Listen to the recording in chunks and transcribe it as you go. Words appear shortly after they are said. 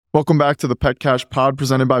Welcome back to the Petcash Pod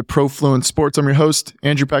presented by ProFluent Sports. I'm your host,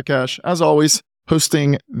 Andrew Petcash, as always,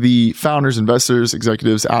 hosting the founders, investors,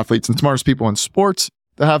 executives, athletes, and smartest people in sports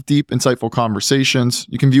that have deep, insightful conversations.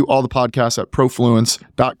 You can view all the podcasts at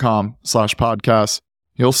profluence.com/podcasts.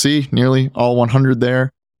 You'll see nearly all 100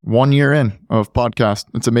 there, 1 year in of podcast.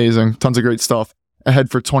 It's amazing. Tons of great stuff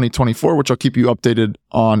ahead for 2024, which I'll keep you updated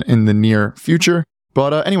on in the near future.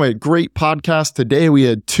 But anyway, great podcast. Today we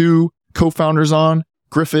had two co-founders on,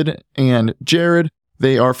 Griffin and Jared.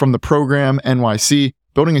 They are from the program NYC,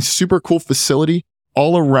 building a super cool facility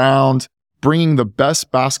all around bringing the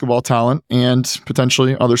best basketball talent and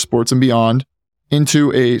potentially other sports and beyond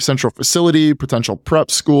into a central facility, potential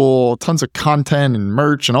prep school, tons of content and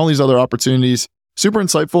merch and all these other opportunities. Super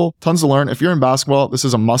insightful, tons to learn. If you're in basketball, this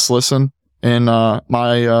is a must listen in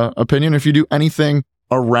my opinion. If you do anything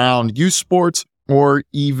around youth sports or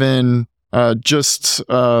even just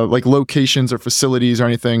like locations or facilities or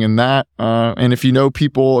anything in that. And if you know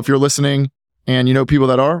people, if you're listening and you know people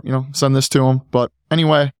that are, send this to them. But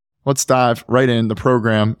anyway, let's dive right in the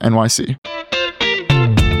program NYC.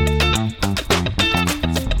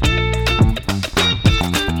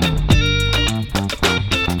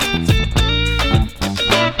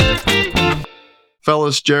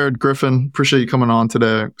 Fellas, Jared, Griffin, appreciate you coming on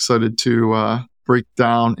today. Excited to break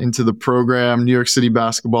down into the program, New York City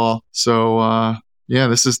basketball. So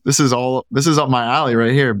this is up my alley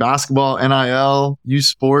right here. Basketball, NIL, youth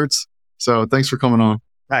sports. So thanks for coming on.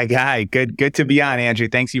 Hi, guy. Good to be on, Andrew.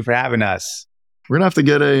 Thanks you for having us. We're gonna have to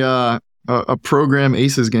get a program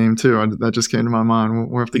Aces game too. That just came to my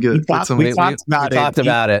mind. We'll have to get some. We talked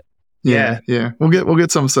about it. Yeah. We'll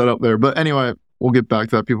get some set up there. But anyway, we'll get back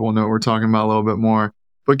to that. People will know what we're talking about a little bit more.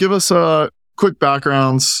 But give us quick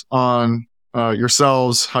backgrounds on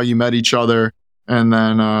yourselves, how you met each other, and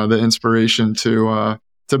then the inspiration to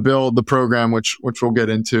build the program, which we'll get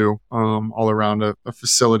into all around a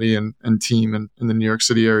facility and team in the New York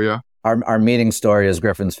City area. Our meeting story is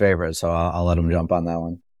Griffin's favorite, so I'll let him jump on that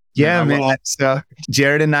one. Yeah, man. So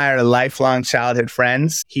Jared and I are lifelong childhood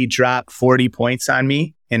friends. He dropped 40 points on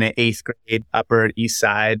me in an 8th grade Upper East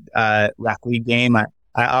Side rec league game.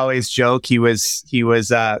 I always joke he was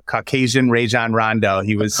Caucasian Rajon Rondo.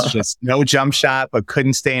 He was just no jump shot, but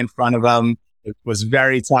couldn't stay in front of him. It was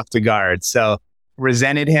very tough to guard. So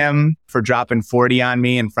resented him for dropping 40 on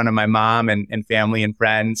me in front of my mom and family and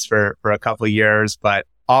friends for a couple of years, but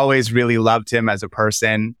always really loved him as a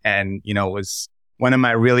person and, was one of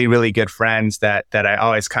my really, really good friends that I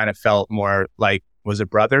always kind of felt more like was a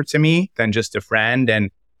brother to me than just a friend.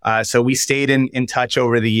 And so we stayed in touch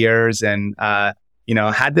over the years and,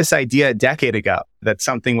 had this idea a decade ago that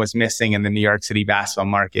something was missing in the New York City basketball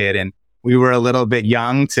market. And we were a little bit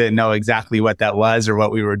young to know exactly what that was or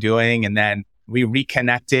what we were doing. And then we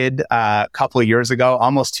reconnected a couple of years ago,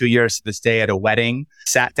 almost 2 years to this day at a wedding,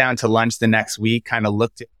 sat down to lunch the next week, kind of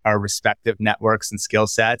looked at our respective networks and skill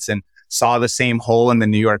sets and saw the same hole in the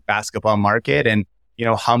New York basketball market and,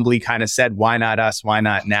 humbly kind of said, why not us? Why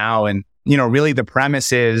not now? And, really the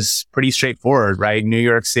premise is pretty straightforward, right? New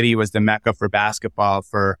York City was the Mecca for basketball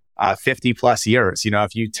for 50 plus years.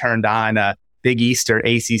 If you turned on a Big East or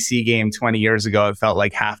ACC game 20 years ago, it felt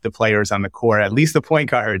like half the players on the court, at least the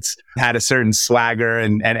point guards, had a certain swagger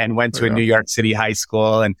and went to a New York City high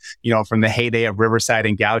school. And, from the heyday of Riverside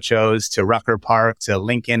and Gauchos to Rucker Park to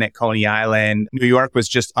Lincoln at Coney Island, New York was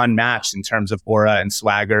just unmatched in terms of aura and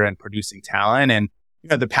swagger and producing talent. And,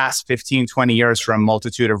 the past 15, 20 years, for a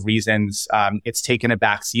multitude of reasons, it's taken a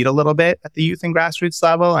back seat a little bit at the youth and grassroots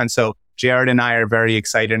level. And so Jared and I are very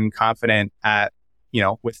excited and confident at,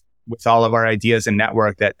 with all of our ideas and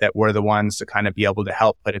network that we're the ones to kind of be able to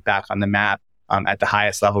help put it back on the map at the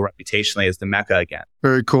highest level reputationally as the Mecca again.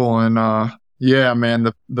 Very cool. And man,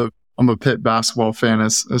 I'm a Pitt basketball fan,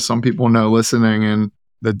 as some people know listening, and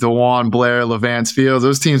the DeJuan, Blair, Levance Fields,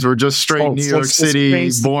 those teams were just straight New York City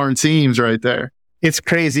born teams right there. It's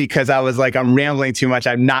crazy because I was like, I'm rambling too much.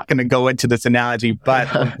 I'm not going to go into this analogy, but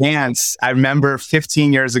Levance, I remember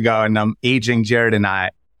 15 years ago, and I'm aging Jared and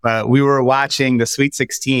I, but we were watching the Sweet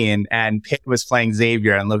 16 and Pitt was playing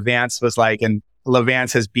Xavier and Levance was like, and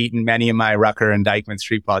Levance has beaten many of my Rucker and Dykeman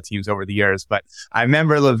streetball teams over the years. But I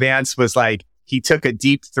remember Levance was like, he took a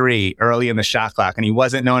deep three early in the shot clock and he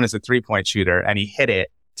wasn't known as a 3-point shooter and he hit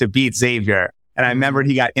it to beat Xavier. And I remember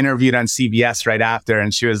he got interviewed on CBS right after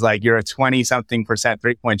and she was like, you're a 20-something%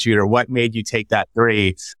 3-point shooter. What made you take that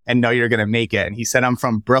three and know you're going to make it? And he said, I'm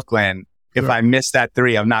from Brooklyn. If I miss that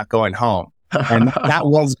three, I'm not going home. And that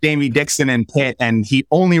was Jamie Dixon and Pitt, and he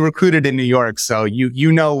only recruited in New York. So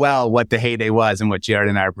you know well what the heyday was and what Jared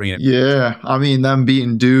and I are bringing. Yeah, I mean them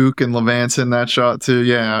beating Duke and Levance in that shot too.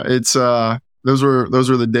 Yeah, it's Those were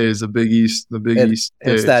the days, the Big East days.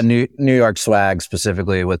 It's that New York swag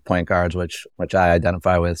specifically with point guards, which I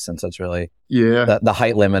identify with, since that's really the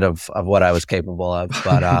height limit of what I was capable of.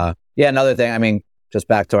 But another thing, I mean, just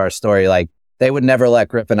back to our story, like they would never let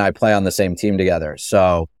Griffin and I play on the same team together.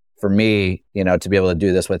 So for me, to be able to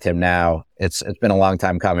do this with him now, it's been a long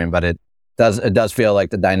time coming, but it does feel like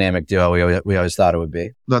the dynamic duo we always thought it would be.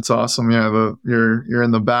 That's awesome. Yeah, you're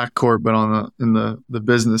in the backcourt, but in the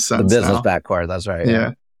business sense. The business backcourt. That's right.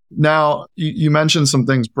 Yeah. Now you mentioned some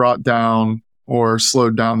things brought down or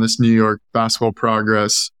slowed down this New York basketball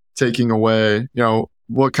progress, taking away.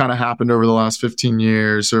 What kind of happened over the last 15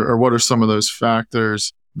 years, or what are some of those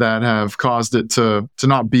factors that have caused it to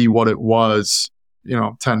not be what it was,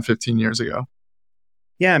 10, 15 years ago?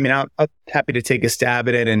 Yeah, I mean, I'm happy to take a stab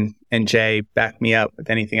at it, and Jay, back me up with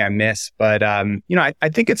anything I miss. But I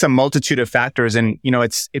think it's a multitude of factors, and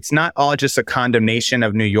it's not all just a condemnation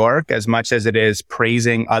of New York as much as it is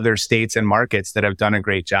praising other states and markets that have done a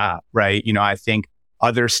great job, right? I think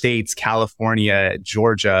other states, California,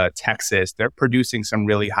 Georgia, Texas, they're producing some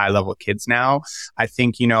really high level kids now. I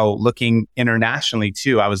think looking internationally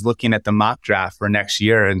too. I was looking at the mock draft for next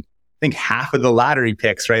year, and I think half of the lottery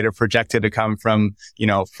picks, right, are projected to come from,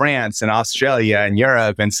 France and Australia and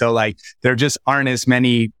Europe. And so there just aren't as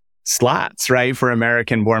many slots, right, for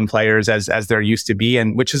American born players as there used to be.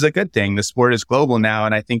 And which is a good thing. The sport is global now.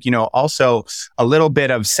 And I think, also a little bit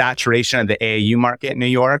of saturation of the AAU market in New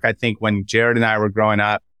York. I think when Jared and I were growing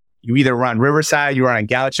up, you either were on Riverside, you were on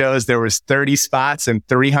Gauchos, there was 30 spots and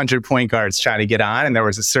 300 point guards trying to get on. And there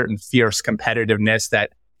was a certain fierce competitiveness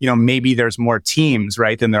that, maybe there's more teams,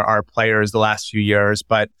 right, than there are players the last few years.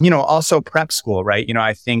 But, also prep school, right?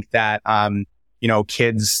 I think that,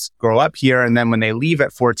 kids grow up here, and then when they leave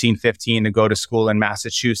at 14, 15 to go to school in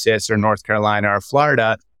Massachusetts or North Carolina or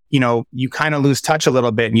Florida, you kind of lose touch a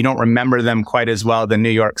little bit and you don't remember them quite as well, the New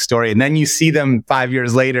York story. And then you see them 5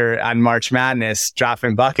 years later on March Madness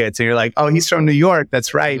dropping buckets and you're like, oh, he's from New York.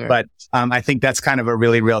 That's right. Yeah. But I think that's kind of a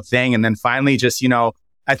really real thing. And then finally, just,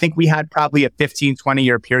 I think we had probably a 15, 20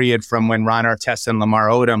 year period from when Ron Artest and Lamar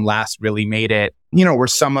Odom last really made it, where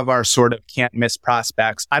some of our sort of can't miss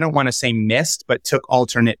prospects, I don't want to say missed, but took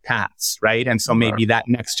alternate paths, right? And so maybe that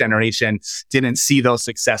next generation didn't see those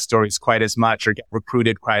success stories quite as much or get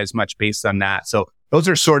recruited quite as much based on that. So those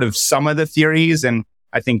are sort of some of the theories. And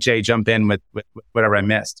I think Jay, jump in with whatever I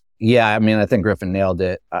missed. Yeah, I mean, I think Griffin nailed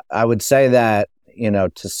it. I would say that,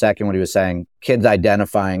 to second what he was saying, kids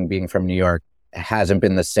identifying being from New York hasn't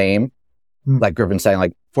been the same. Like Griffin saying,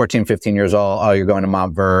 like 14, 15 years old, oh, you're going to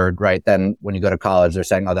Montverde, right? Then when you go to college, they're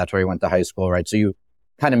saying, oh, that's where you went to high school, right? So you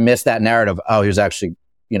kind of miss that narrative. Oh, he was actually,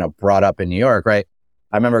 brought up in New York, right?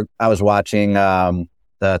 I remember I was watching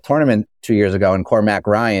the tournament 2 years ago, and Cormac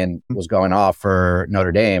Ryan was going off for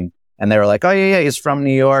Notre Dame, and they were like, oh, yeah, he's from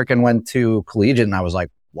New York and went to collegiate. And I was like,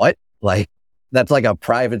 what? Like, that's like a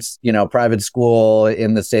private school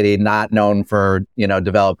in the city, not known for,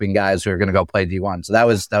 developing guys who are going to go play D1. So that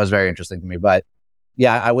was very interesting to me. But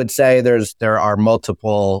yeah, I would say there are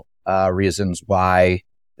multiple reasons why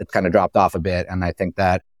it kind of dropped off a bit. And I think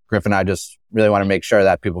that Griffin and I just really want to make sure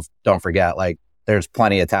that people don't forget, like, there's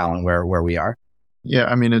plenty of talent where we are. Yeah.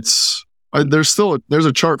 I mean, there's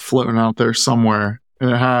a chart floating out there somewhere,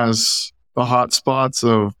 and it has the hot spots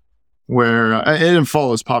of where it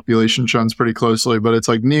follows population trends pretty closely, but it's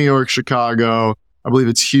like New York, Chicago, I believe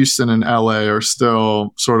it's Houston and LA are still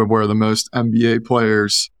sort of where the most NBA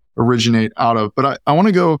players originate out of. But I want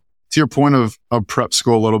to go to your point of prep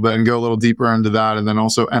school a little bit and go a little deeper into that, and then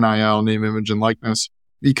also NIL, name, image, and likeness.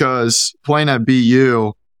 Because playing at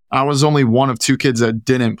BU, I was only one of two kids that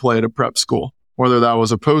didn't play at a prep school, whether that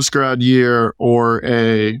was a post-grad year or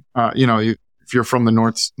if you're from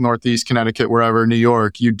the Northeast, Connecticut, wherever, New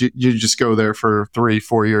York, you just go there for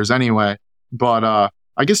 3-4 years anyway. But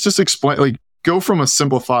I guess just explain, like, go from a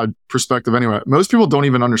simplified perspective anyway. Most people don't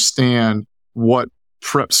even understand what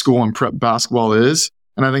prep school and prep basketball is.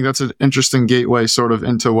 And I think that's an interesting gateway sort of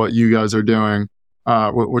into what you guys are doing,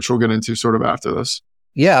 which we'll get into sort of after this.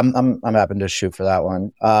 Yeah, I'm happy to shoot for that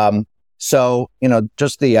one. So,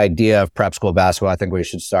 just the idea of prep school basketball, I think we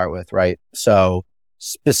should start with, right? So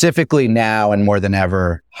specifically now and more than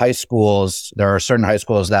ever, high schools, there are certain high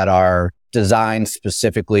schools that are designed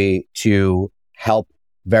specifically to help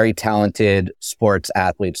very talented sports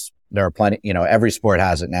athletes. There are plenty, every sport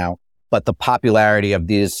has it now, but the popularity of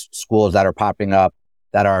these schools that are popping up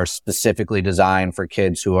that are specifically designed for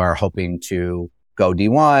kids who are hoping to go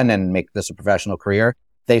D1 and make this a professional career,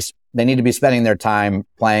 they need to be spending their time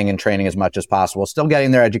playing and training as much as possible, still getting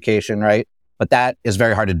their education, right? But that is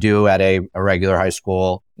very hard to do at a regular high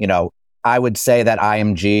school. I would say that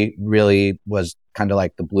IMG really was kind of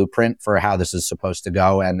like the blueprint for how this is supposed to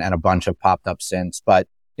go, and a bunch have popped up since. But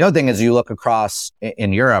the other thing is, you look across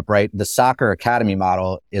in Europe, right? The soccer academy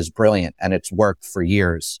model is brilliant and it's worked for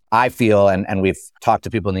years. I feel, and we've talked to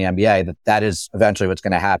people in the NBA, that is eventually what's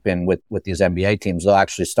going to happen with these NBA teams. They'll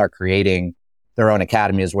actually start creating their own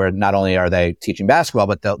academies where not only are they teaching basketball,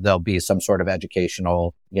 but there'll be some sort of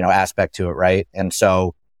educational, aspect to it, right? And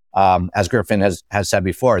so, as Griffin has said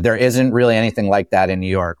before, there isn't really anything like that in New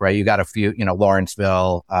York, right? You got a few,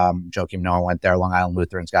 Lawrenceville, Joakim Noah went there, Long Island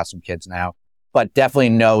Lutheran's got some kids now, but definitely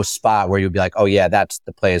no spot where you'd be like, oh yeah, that's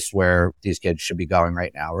the place where these kids should be going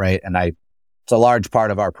right now, right? And it's a large part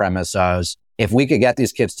of our premise is if we could get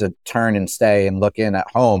these kids to turn and stay and look in at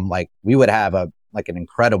home, like we would have an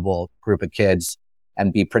incredible group of kids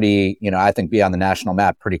and be pretty, I think be on the national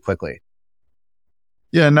map pretty quickly.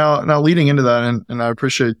 Yeah. Now leading into that, and I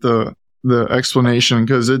appreciate the explanation,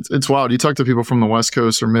 because it's wild. You talk to people from the West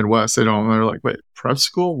Coast or Midwest, they're like, wait, prep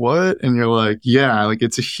school? What? And you're like, yeah, like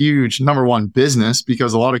it's a huge number one business,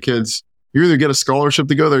 because a lot of kids, you either get a scholarship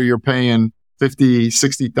to go there, you're paying 50,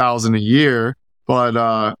 60,000 a year.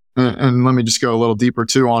 But, and let me just go a little deeper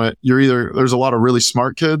too on it. There's a lot of really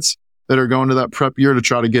smart kids that are going to that prep year to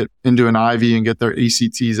try to get into an Ivy and get their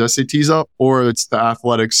ACTs, SATs up, or it's the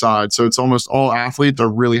athletic side. So it's almost all athletes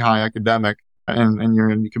are really high academic, and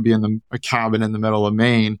you could be in a cabin in the middle of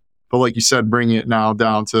Maine. But like you said, bringing it now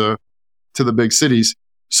down to the big cities.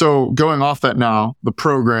 So going off that now, the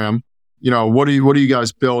program, what are you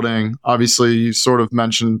guys building? Obviously, you sort of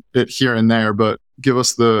mentioned it here and there, but give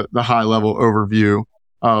us the high level overview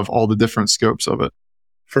of all the different scopes of it.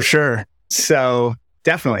 For sure. So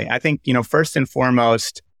definitely, I think, first and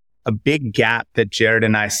foremost, a big gap that Jared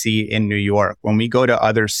and I see in New York, when we go to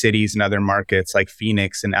other cities and other markets like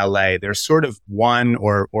Phoenix and LA, there's sort of one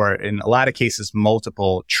or in a lot of cases,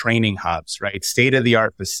 multiple training hubs, right?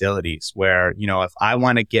 State-of-the-art facilities where, if I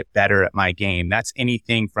want to get better at my game, that's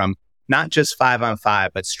anything from not just 5-on-5,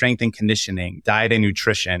 but strength and conditioning, diet and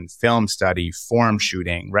nutrition, film study, form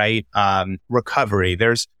shooting, right? Recovery.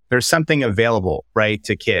 There's something available, right,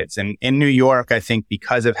 to kids. And in New York, I think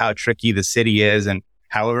because of how tricky the city is and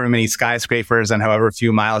however many skyscrapers and however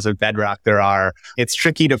few miles of bedrock there are, it's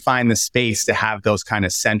tricky to find the space to have those kind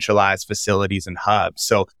of centralized facilities and hubs.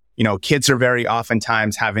 So, kids are very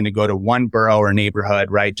oftentimes having to go to one borough or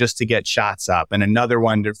neighborhood, right, just to get shots up, and another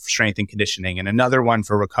one for strength and conditioning, and another one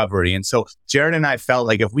for recovery. And so Jared and I felt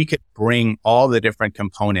like if we could bring all the different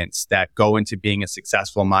components that go into being a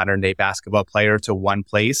successful modern day basketball player to one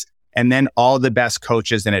place, and then all the best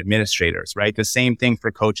coaches and administrators, right? The same thing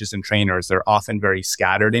for coaches and trainers. They're often very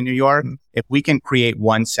scattered in New York. If we can create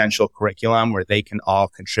one central curriculum where they can all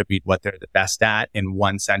contribute what they're the best at in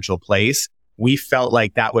one central place, we felt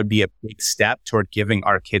like that would be a big step toward giving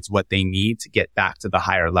our kids what they need to get back to the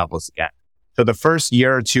higher levels again. So the first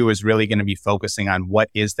year or two is really going to be focusing on what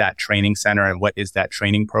is that training center and what is that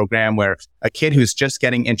training program, where a kid who's just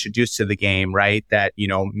getting introduced to the game, right, that,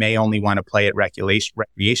 may only want to play it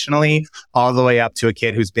recreationally, all the way up to a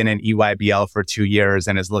kid who's been in EYBL for 2 years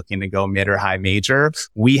and is looking to go mid or high major.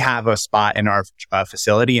 We have a spot in our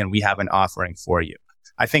facility and we have an offering for you.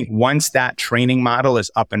 I think once that training model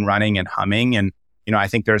is up and running and humming, and I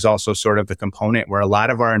think there's also sort of the component where a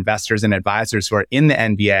lot of our investors and advisors who are in the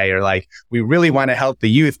NBA are like, we really want to help the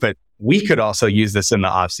youth, but we could also use this in the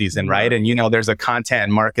off season, right? And, there's a content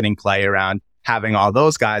and marketing play around having all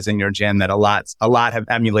those guys in your gym that a lot have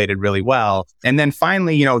emulated really well. And then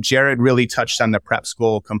finally, Jared really touched on the prep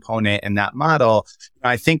school component in that model.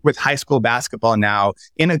 I think with high school basketball now,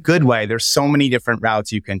 in a good way, there's so many different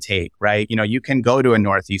routes you can take, right? You can go to a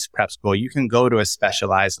Northeast prep school. You can go to a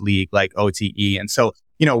specialized league like OTE. And so,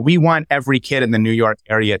 we want every kid in the New York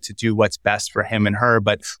area to do what's best for him and her.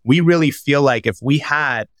 But we really feel like if we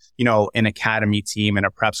had an academy team and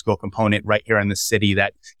a prep school component right here in the city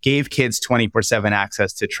that gave kids 24/7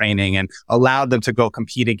 access to training and allowed them to go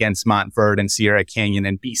compete against Montverde and Sierra Canyon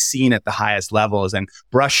and be seen at the highest levels and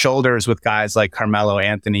brush shoulders with guys like Carmelo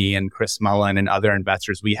Anthony and Chris Mullen and other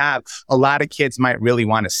investors we have, a lot of kids might really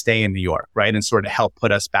want to stay in New York, right? And sort of help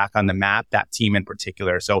put us back on the map, that team in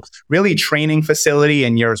particular. So really training facility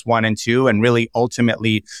in years 1 and 2. And really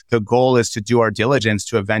ultimately the goal is to do our diligence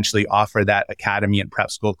to eventually offer that academy and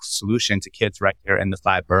prep school solution to kids right here in the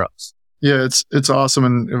 5 boroughs. Yeah, it's awesome.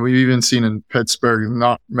 And we've even seen in Pittsburgh,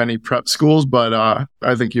 not many prep schools, but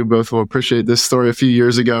I think you both will appreciate this story. A few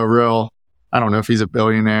years ago, I don't know if he's a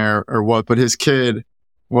billionaire or what, but his kid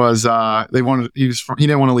was, he didn't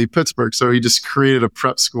want to leave Pittsburgh. So he just created a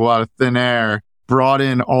prep school out of thin air, brought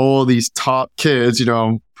in all these top kids,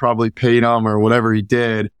 probably paid them or whatever he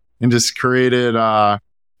did, and just created,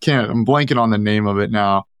 I'm blanking on the name of it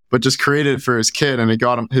now, but just created it for his kid, and it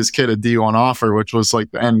got his kid a D1 offer, which was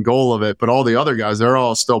like the end goal of it. But all the other guys, they're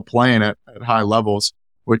all still playing at high levels,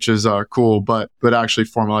 which is cool, but actually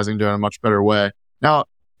formalizing doing it in a much better way. Now,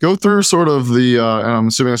 go through sort of the, and I'm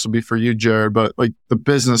assuming this will be for you, Jared, but like the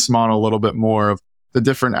business model a little bit more of the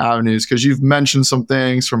different avenues, because you've mentioned some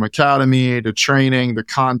things from academy to training, the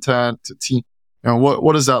content to team.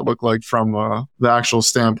 What does that look like from the actual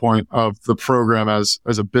standpoint of the program as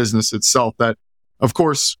a business itself? That, of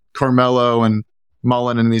course, Carmelo and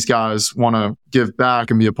Mullen and these guys want to give back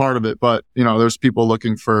and be a part of it, but there's people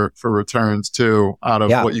looking for returns too out of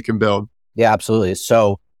what you can build. Yeah, absolutely.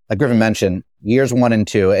 So, like Griffin mentioned, years 1 and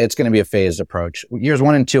 2, it's going to be a phased approach. Years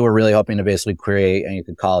 1 and 2, we're really hoping to basically create, and you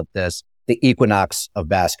could call it this, the Equinox of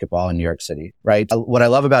basketball in New York City, right? What I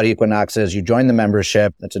love about Equinox is you join the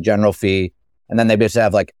membership, it's a general fee, and then they basically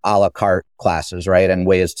have like a la carte classes, right? And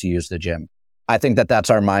ways to use the gym. I think that that's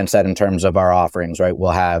our mindset in terms of our offerings, right?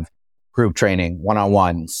 We'll have group training,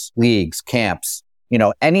 one-on-ones, leagues, camps,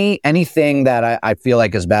 anything that I feel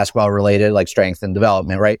like is basketball related, like strength and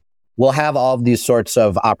development, right? We'll have all of these sorts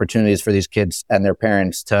of opportunities for these kids and their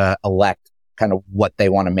parents to elect kind of what they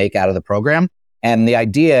want to make out of the program. And the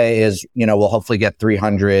idea is, we'll hopefully get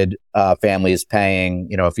 300 families paying,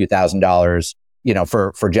 a few $1,000s,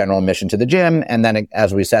 for general admission to the gym. And then,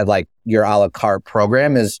 as we said, like your a la carte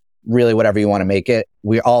program is really whatever you want to make it.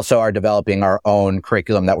 We also are developing our own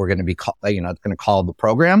curriculum that we're going to be, going to call the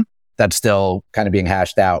program. That's still kind of being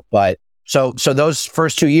hashed out. But so those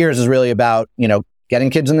first 2 years is really about, getting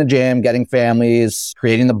kids in the gym, getting families,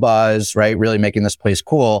 creating the buzz, right? Really making this place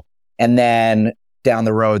cool. And then down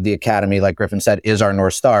the road, the academy, like Griffin said, is our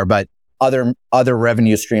North Star, but other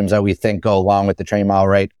revenue streams that we think go along with the training model,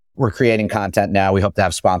 right? We're creating content now. We hope to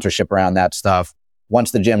have sponsorship around that stuff.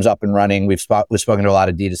 Once the gym's up and running, we've spoken to a lot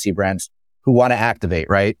of D2C brands who want to activate,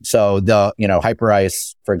 right? So the, Hyper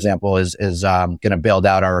Ice, for example, is going to build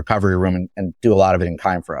out our recovery room and do a lot of it in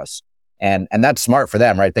kind for us. And that's smart for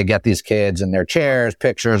them, right? They get these kids in their chairs,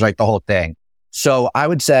 pictures, like the whole thing. So I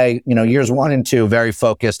would say, years 1 and 2, very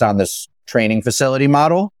focused on this training facility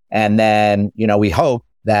model. And then, we hope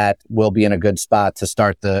that we'll be in a good spot to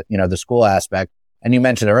start the, the school aspect. And you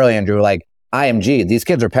mentioned earlier, Andrew, like IMG, these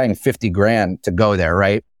kids are paying $50,000 to go there,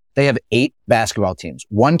 right? They have 8 basketball teams.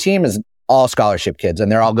 One team is all scholarship kids,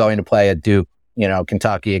 and they're all going to play at Duke,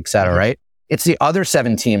 Kentucky, et cetera, right? It's the other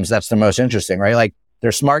 7 teams that's the most interesting, right? Like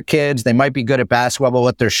they're smart kids. They might be good at basketball, but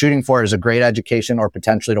what they're shooting for is a great education or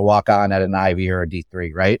potentially to walk on at an Ivy or a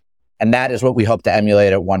D3, right? And that is what we hope to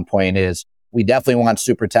emulate at one point. Is we definitely want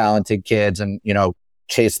super talented kids and,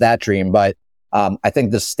 chase that dream. But I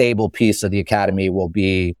think the stable piece of the academy will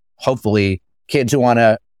be hopefully kids who want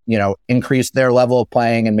to, increase their level of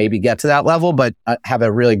playing and maybe get to that level, but have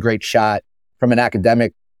a really great shot from an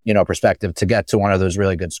academic, perspective to get to one of those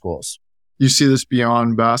really good schools. You see this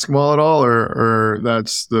beyond basketball at all, or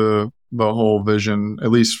that's the whole vision, at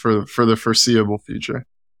least for the foreseeable future?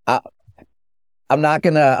 I'm not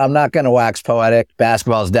gonna wax poetic.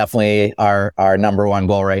 Basketball is definitely our number one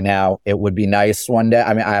goal right now. It would be nice one day.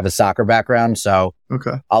 I mean, I have a soccer background, so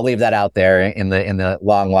okay, I'll leave that out there in the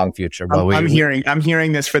long future. But I'm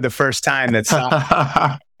hearing this for the first time. That's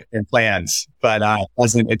not in plans, but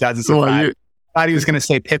it doesn't surprise. I thought he was going to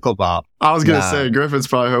say pickleball. I was going to say Griffin's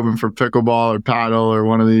probably hoping for pickleball or paddle or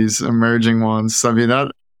one of these emerging ones. I mean,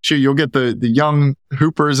 you'll get the young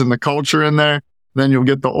hoopers and the culture in there. Then you'll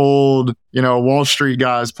get the old, Wall Street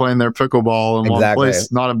guys playing their pickleball in one place.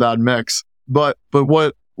 Not a bad mix. But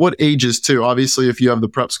what ages too? Obviously, if you have the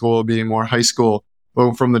prep school, it'll be more high school.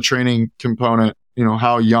 But from the training component,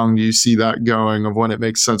 how young do you see that going of when it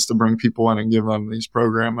makes sense to bring people in and give them these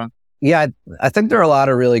programming? Yeah, I think there are a lot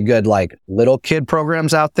of really good like little kid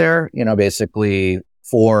programs out there, basically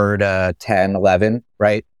 4 to 10, 11,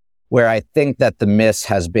 right? Where I think that the miss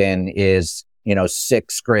has been is,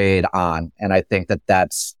 6th grade on. And I think that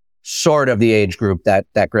that's sort of the age group that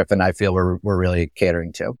Griffin, I feel we're really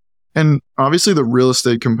catering to. And obviously the real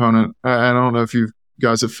estate component, I don't know if you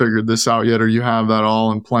guys have figured this out yet or you have that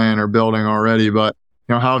all in plan or building already, but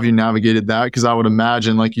how have you navigated that? Because I would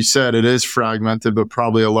imagine, like you said, it is fragmented, but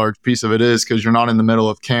probably a large piece of it is because you're not in the middle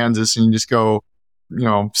of Kansas and you just go,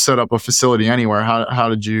 set up a facility anywhere. How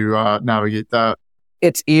did you navigate that?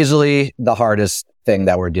 It's easily the hardest thing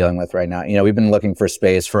that we're dealing with right now. We've been looking for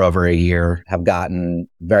space for over a year, have gotten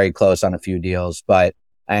very close on a few deals,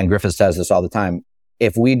 and Griffin says this all the time,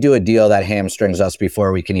 if we do a deal that hamstrings us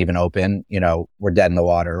before we can even open, we're dead in the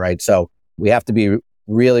water, right? So we have to be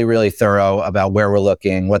really, really thorough about where we're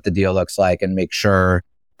looking, what the deal looks like, and make sure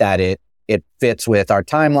that it fits with our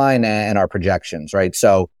timeline and our projections, right?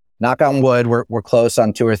 So knock on wood, we're close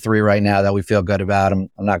on 2 or 3 right now that we feel good about. I'm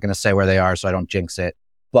not going to say where they are so I don't jinx it.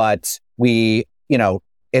 But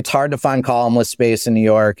it's hard to find columnless space in New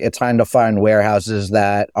York. It's hard to find warehouses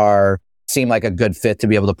that seem like a good fit to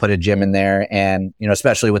be able to put a gym in there. And,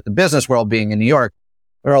 especially with the business world being in New York,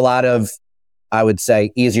 there are a lot of, I would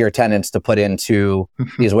say, easier tenants to put into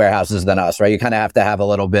these warehouses than us, right? You kind of have to have a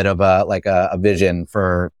little bit of a vision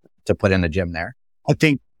to put in a gym there. I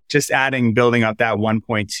think just building up that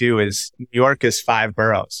 1.2 is New York is 5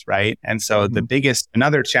 boroughs, right? And so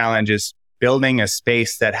another challenge is building a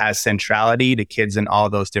space that has centrality to kids in all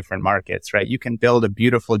those different markets, right? You can build a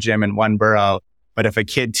beautiful gym in one borough, but if a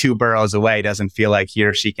kid 2 boroughs away doesn't feel like he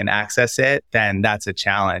or she can access it, then that's a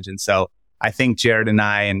challenge. And so I think Jared and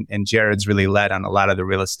I, and Jared's really led on a lot of the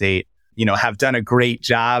real estate, have done a great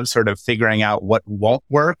job sort of figuring out what won't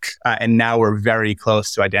work. And now we're very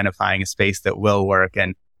close to identifying a space that will work.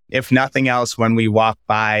 And if nothing else, when I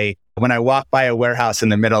walk by a warehouse in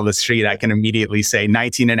the middle of the street, I can immediately say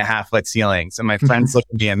 19.5-foot ceilings. And my friends look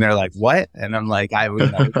at me and they're like, what? And I'm like,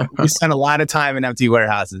 we spend a lot of time in empty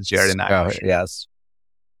warehouses, Jared and I. Oh, yes.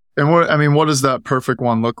 And what does that perfect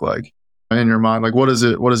one look like in your mind? Like, what does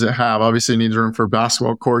it have? Obviously it needs room for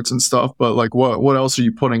basketball courts and stuff, but like what else are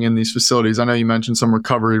you putting in these facilities? I know you mentioned some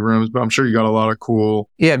recovery rooms, but I'm sure you got a lot of cool.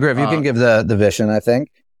 Yeah, Griff, you can give the vision, I think.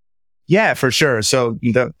 Yeah, for sure. So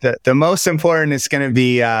the most important is going to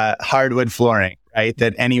be hardwood flooring, right?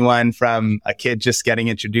 That anyone from a kid just getting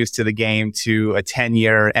introduced to the game to a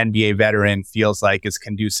 10-year NBA veteran feels like is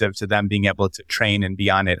conducive to them being able to train and be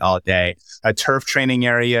on it all day. A turf training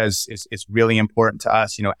area is really important to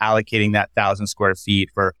us, allocating that 1,000 square feet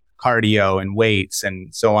for cardio and weights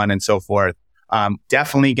and so on and so forth.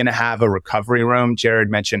 Definitely going to have a recovery room. Jared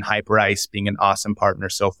mentioned Hyper Ice being an awesome partner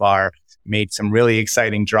so far. Made some really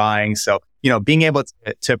exciting drawings. So, being able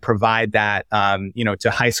to provide that,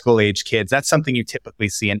 to high school age kids, that's something you typically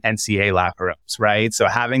see in NCAA locker rooms, right? So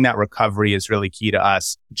having that recovery is really key to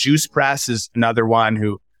us. Juice Press is another one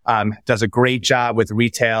who does a great job with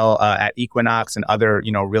retail at Equinox and other,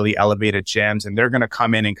 really elevated gyms. And they're going to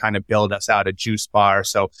come in and kind of build us out a juice bar.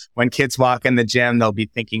 So when kids walk in the gym, they'll be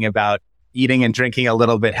thinking about eating and drinking a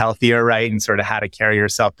little bit healthier, right? And sort of how to carry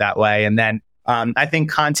yourself that way. And then I think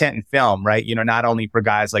content and film, right? Not only for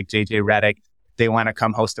guys like JJ Redick, they want to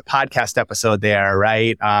come host a podcast episode there,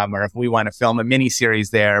 right? Or if we want to film a mini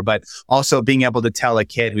series there, but also being able to tell a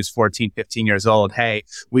kid who's 14, 15 years old, hey,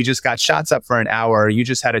 we just got shots up for an hour. You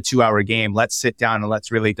just had a 2-hour game. Let's sit down and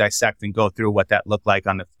let's really dissect and go through what that looked like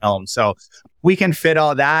on the film. So we can fit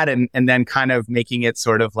all that and then kind of making it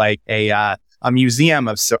sort of like a museum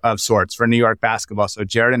of sorts for New York basketball. So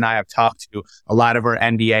Jared and I have talked to a lot of our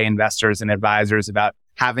NBA investors and advisors about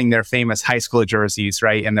having their famous high school jerseys,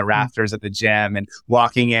 right, in the rafters at the gym and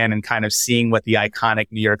walking in and kind of seeing what the iconic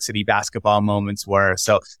New York City basketball moments were.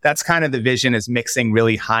 So that's kind of the vision, is mixing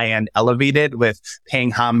really high-end elevated with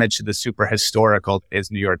paying homage to the super historical that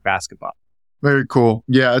is New York basketball. Very cool.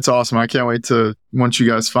 Yeah, it's awesome. I can't wait to, once you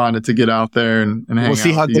guys find it, to get out there and hang out.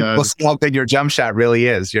 We'll see how good your jump shot really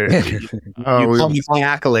is. You call me my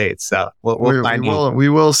accolades, so we'll find out. We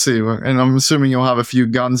will see. And I'm assuming you'll have a few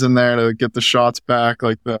guns in there to get the shots back,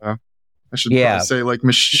 like I should probably say like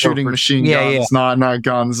shooting machine guns, not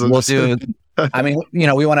guns. We'll do. I mean,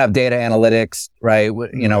 we want to have data analytics, right?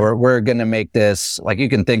 We're going to make this, like, you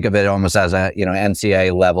can think of it almost as a,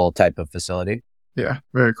 NCAA level type of facility. Yeah,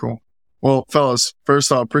 very cool. Well, fellas,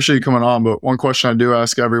 first off, appreciate you coming on. But one question I do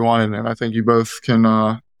ask everyone, and I think you both can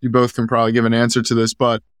probably give an answer to this.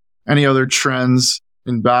 But any other trends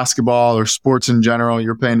in basketball or sports in general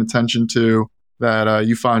you're paying attention to that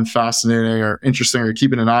you find fascinating or interesting or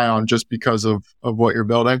keeping an eye on just because of what you're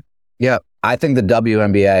building? Yeah, I think the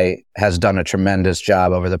WNBA has done a tremendous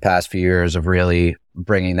job over the past few years of really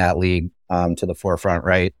bringing that league to the forefront,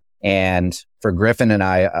 right? And for Griffin and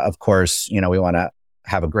I, of course, we want to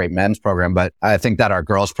have a great men's program, but I think that our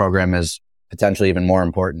girls program is potentially even more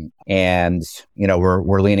important. And,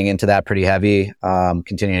 we're leaning into that pretty heavy,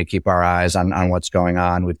 continuing to keep our eyes on what's going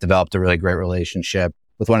on. We've developed a really great relationship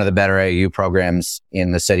with one of the better AAU programs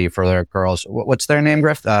in the city for their girls. What's their name,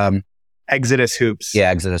 Griff? Exodus Hoops. Yeah,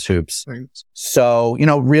 Exodus Hoops. So,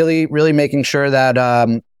 really, really making sure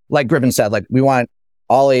that, like Griffin said, like, we want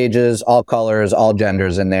all ages, all colors, all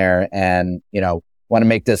genders in there. And, want to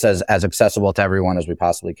make this as accessible to everyone as we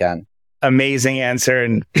possibly can. Amazing answer.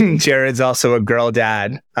 And Jared's also a girl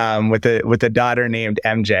dad with a daughter named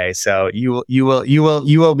MJ. So you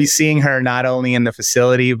will be seeing her not only in the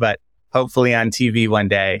facility, but hopefully on TV one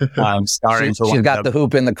day. Starring. She's got the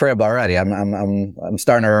hoop in the crib already. I'm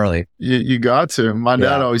starting her early. You got to. My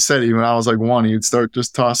dad always said, even when I was like 1, he'd start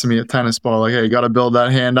just tossing me a tennis ball. Like, hey, you got to build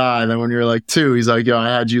that hand-eye. And then when you're like 2, he's like, yo, I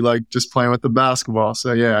had you like just playing with the basketball.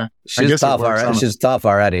 So yeah. She's tough already. She's tough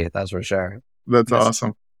already. That's for sure. That's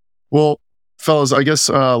awesome. Well, fellas, I guess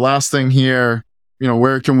last thing here,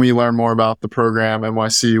 where can we learn more about the program,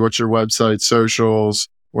 NYC? What's your website, socials?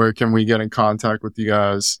 Where can we get in contact with you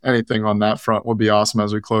guys? Anything on that front would be awesome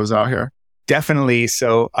as we close out here. Definitely.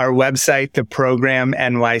 So our website,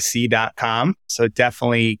 theprogramnyc.com. So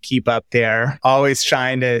definitely keep up there. Always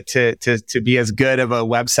trying to be as good of a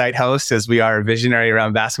website host as we are a visionary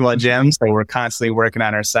around basketball gyms. So we're constantly working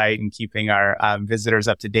on our site and keeping our visitors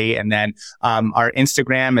up to date. And then our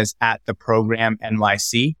Instagram is at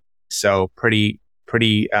theprogramnyc. So pretty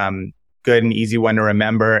good and easy one to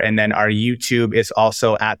remember. And then our YouTube is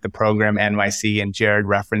also at the program NYC, and Jared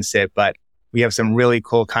referenced it, but we have some really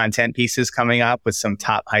cool content pieces coming up with some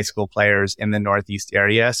top high school players in the Northeast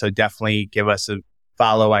area. So definitely give us a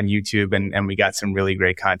follow on YouTube, and we got some really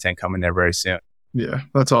great content coming there very soon. Yeah,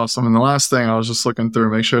 that's awesome. And the last thing, I was just looking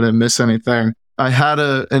through, make sure I didn't miss anything. I had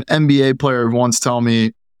an NBA player once tell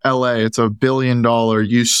me, LA, it's $1 billion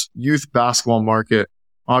youth basketball market.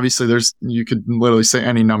 Obviously, you could literally say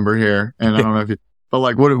any number here, and I don't know but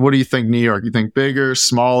like, what do you think, New York? You think bigger,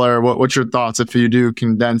 smaller? What's your thoughts if you do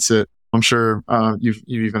condense it? I'm sure you've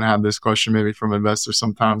even had this question maybe from investors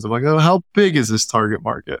sometimes of like, oh, how big is this target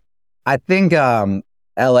market? I think LA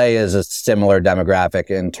is a similar demographic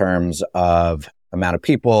in terms of amount of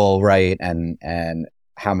people, right, and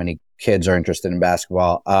how many kids are interested in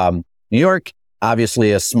basketball. New York,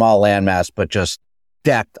 obviously, a small landmass, but just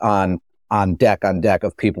decked on deck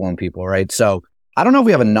of people and people, right? So I don't know if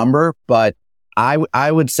we have a number, but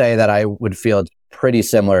I would say that I would feel it's pretty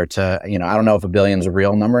similar to, I don't know if $1 billion is a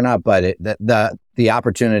real number or not, but the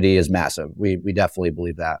opportunity is massive. We definitely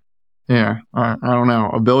believe that. Yeah. I don't know.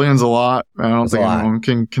 $1 billion's a lot. I don't think anyone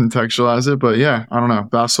can contextualize it, but yeah, I don't know.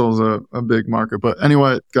 Basketball's a big market. But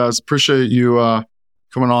anyway, guys, appreciate you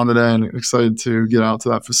coming on today, and excited to get out to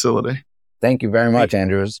that facility. Thank you very much,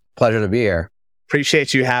 Andrew. It's a pleasure to be here.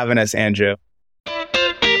 Appreciate you having us, Andrew.